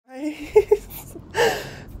guys.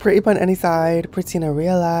 Pretty on any side, pretty in a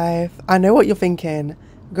real life. I know what you're thinking.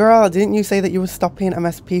 Girl, didn't you say that you were stopping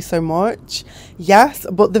MSP so much? Yes,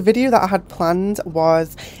 but the video that I had planned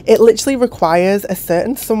was, it literally requires a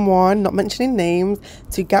certain someone, not mentioning names,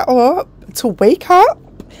 to get up, to wake up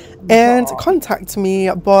and contact me,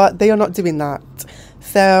 but they are not doing that.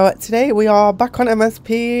 So today we are back on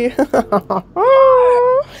MSP.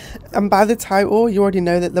 And by the title, you already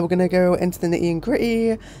know that we're going to go into the nitty and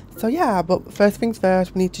gritty. So yeah, but first things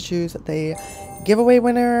first, we need to choose the giveaway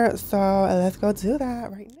winner. So let's go do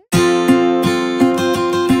that right now.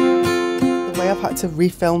 The way I've had to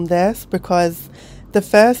refilm this because the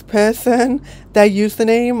first person, their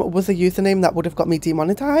username was a username that would have got me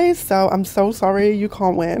demonetized. So I'm so sorry, you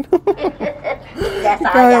can't win. Girl,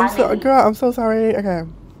 I'm so sorry. Okay.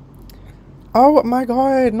 Oh my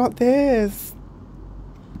god, not this.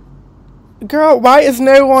 Girl, why is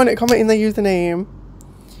no one commenting their username?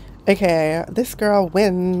 Okay, this girl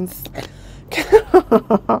wins.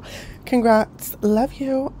 Congrats. Love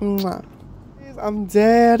you. Mwah. I'm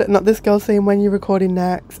dead. Not this girl saying when you're recording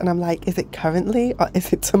next. And I'm like, is it currently or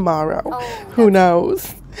is it tomorrow? Oh, who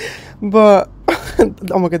knows? But,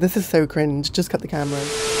 oh my god, this is so cringe. Just cut the camera.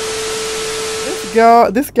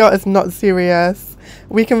 This girl is not serious.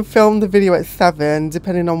 We can film the video at 7,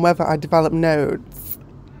 depending on whether I develop nodes.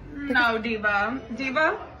 No, Diva.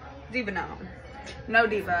 Diva? Diva, no. No,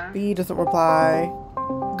 Diva. B doesn't reply.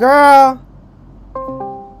 Girl,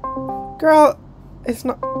 it's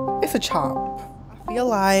not, it's a chop. I feel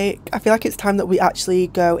like it's time that we actually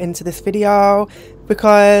go into this video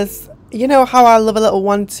because you know how I love a little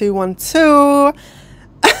 1-2-1-2.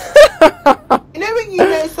 You know when you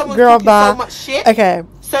know someone's Girl, talking so much shit? Okay.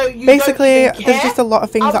 So you basically, don't even care? There's just a lot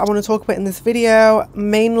of things that I want to talk about in this video.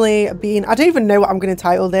 Mainly being, I don't even know what I'm going to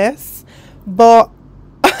title this, but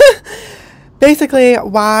basically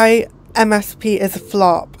why MSP is a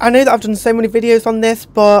flop. I know that I've done so many videos on this,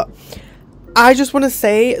 but I just want to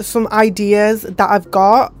say some ideas that I've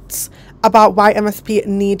got about why MSP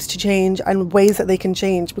needs to change and ways that they can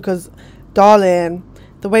change because, darling,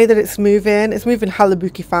 the way that it's moving hella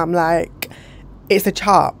bookie fam. Like, it's a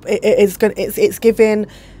chop. It's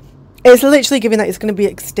literally giving that it's going to be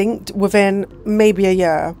extinct within maybe a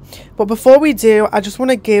year. But before we do, I just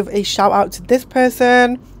want to give a shout out to this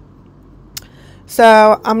person.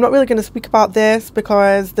 So I'm not really going to speak about this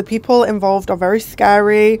because the people involved are very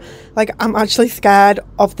scary. Like, I'm actually scared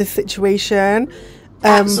of this situation.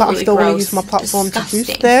 But I still want to use my platform to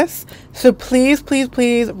boost this. So please, please,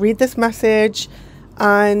 please read this message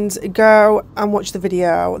and go and watch the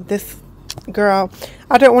video. This girl,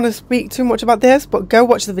 I don't want to speak too much about this, but go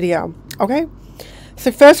watch the video, okay?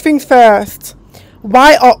 So first things first,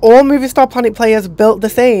 why are all Movie Star Planet players built the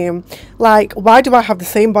same? Like, why do I have the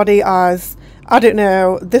same body as, I don't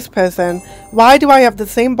know, this person? Why do I have the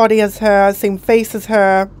same body as her, same face as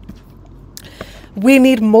her? We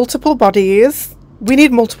need multiple bodies. We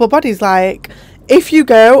need multiple bodies. Like, if you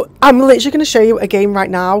go, I'm literally going to show you a game right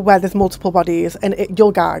now where there's multiple bodies and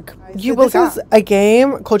you'll gag. This is a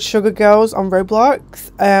game called Sugar Girls on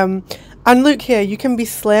Roblox. And look here, you can be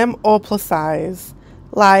slim or plus size.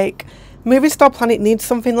 Like, Movie Star Planet needs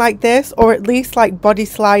something like this, or at least like body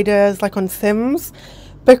sliders like on Sims,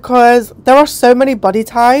 because there are so many body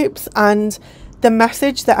types and the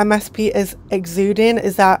message that MSP is exuding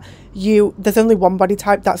is that there's only one body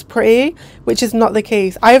type that's pretty, which is not the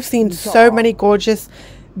case. I have seen so many gorgeous,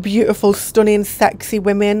 beautiful, stunning, sexy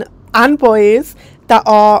women and boys that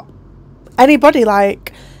are anybody.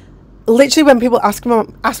 Like, literally when people ask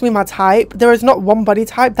me my type, there is not one body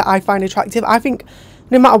type that I find attractive. I think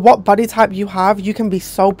no matter what body type you have, you can be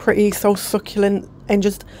so pretty, so succulent, and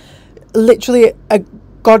just literally a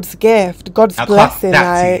God's gift, God's blessing.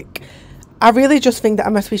 Like, I really just think that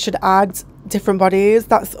MSP should add different bodies.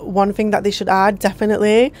 That's one thing that they should add,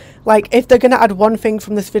 definitely. Like, if they're gonna add one thing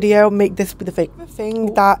from this video, make this be the thing. The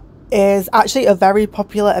thing that is actually a very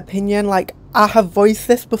popular opinion, like, I have voiced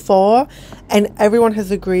this before and everyone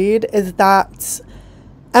has agreed, is that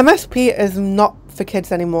MSP is not for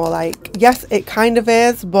kids anymore. Like, yes, it kind of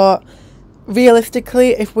is, but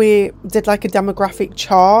realistically, if we did like a demographic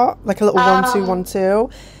chart, like a little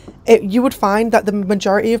 1-2-1-2, you would find that the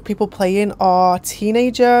majority of people playing are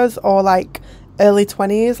teenagers or like early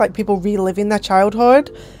 20s, like people reliving their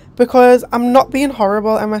childhood. Because I'm not being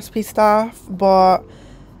horrible, MSP staff, but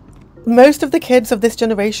most of the kids of this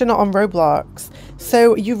generation are on Roblox,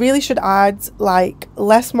 so you really should add like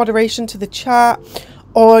less moderation to the chat.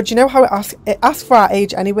 Or do you know how it asks for our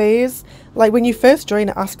age anyways? Like, when you first join,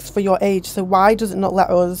 it asks for your age, so why does it not let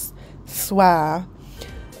us swear?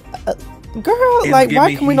 Girl, like,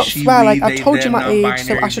 why can we not swear? Like, I told you my age,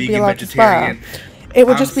 so I should be allowed to swear. It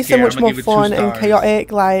would just be so much more fun and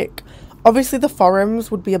chaotic. Like, obviously the forums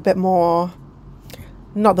would be a bit more,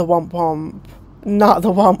 not the womp womp, not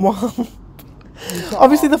the womp womp.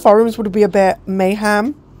 Obviously the forums would be a bit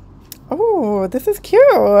mayhem. Oh, this is cute.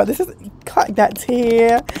 This is like that tea.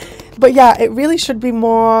 But yeah, it really should be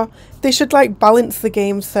more, they should like balance the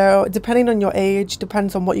game. So depending on your age,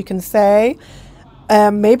 depends on what you can say.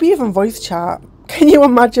 Maybe even voice chat. Can you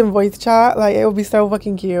imagine voice chat? Like, it would be so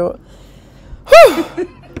fucking cute.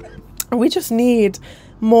 We just need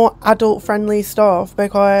more adult friendly stuff,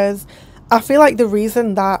 because I feel like the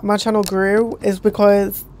reason that my channel grew is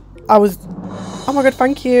because I was, oh my god,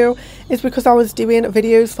 thank you, it's because I was doing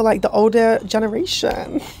videos for like the older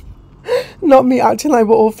generation. Not me acting like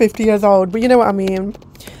we're all 50 years old, but you know what I mean.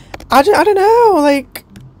 I don't know, like,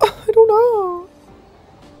 I don't know.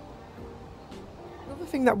 Another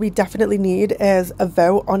thing that we definitely need is a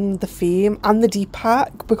vote on the theme and the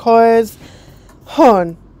D-pack, because,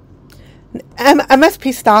 hun,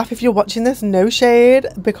 MSP staff, if you're watching this, no shade,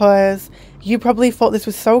 because you probably thought this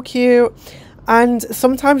was so cute, and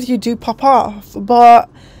sometimes you do pop off, but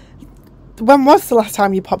when was the last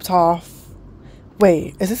time you popped off?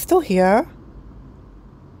 Wait, is it still here?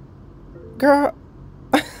 Girl.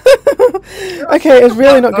 Okay, it's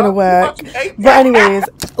really not gonna work. But anyways,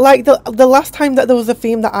 like the last time that there was a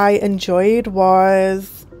theme that I enjoyed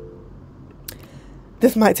was,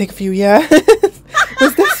 this might take a few years,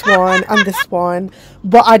 was this one and this one.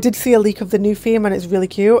 But I did see a leak of the new theme and it's really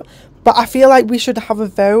cute. But I feel like we should have a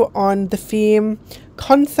vote on the theme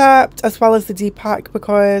concept as well as the D-pack,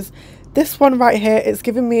 because this one right here, it's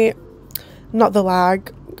giving me, not the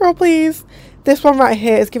lag, girl please, this one right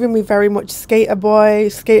here is giving me very much skater boy,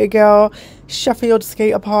 skater girl, Sheffield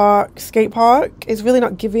skate park. It's really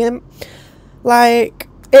not giving, like,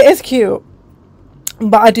 it is cute,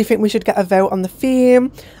 but I do think we should get a vote on the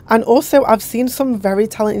theme. And also I've seen some very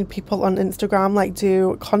talented people on Instagram like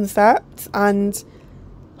do concepts, and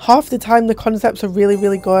half the time the concepts are really,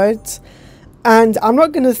 really good. And I'm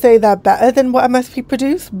not going to say they're better than what MSP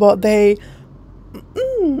produce, but they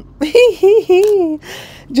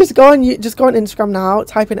just go on Instagram now,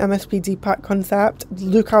 type in MSP D-pack concept.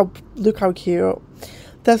 Look how cute.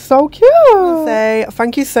 They're so cute. Say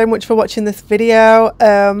thank you so much for watching this video.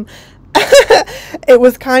 It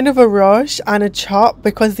was kind of a rush and a chop,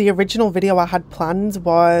 because the original video I had planned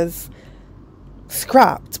was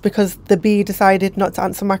scrapped because the bee decided not to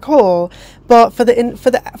answer my call. But for the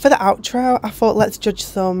outro, I thought, let's judge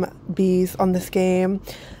some bees on this game.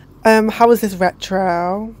 How is this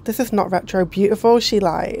retro? This is not retro. Beautiful. She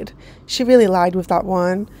lied. She really lied with that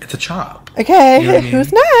one. It's a chop. Okay, you know what I mean?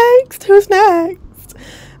 Who's next? Who's next?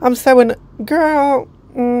 I'm so girl.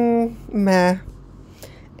 Meh.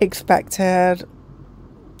 Expected.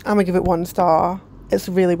 I'm gonna give it 1 star. It's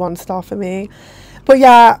really 1 star for me. But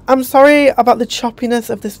yeah, I'm sorry about the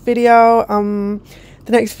choppiness of this video.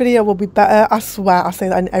 The next video will be better. I swear I say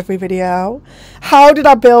that in every video. How did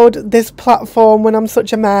I build this platform when I'm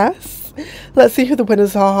such a mess? Let's see who the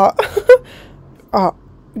winners are. Oh,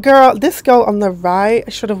 girl, this girl on the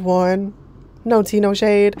right should have won. No tea, no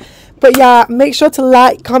shade. But yeah, make sure to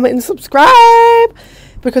like, comment and subscribe,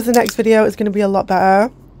 because the next video is going to be a lot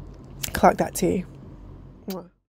better. Clock that tea.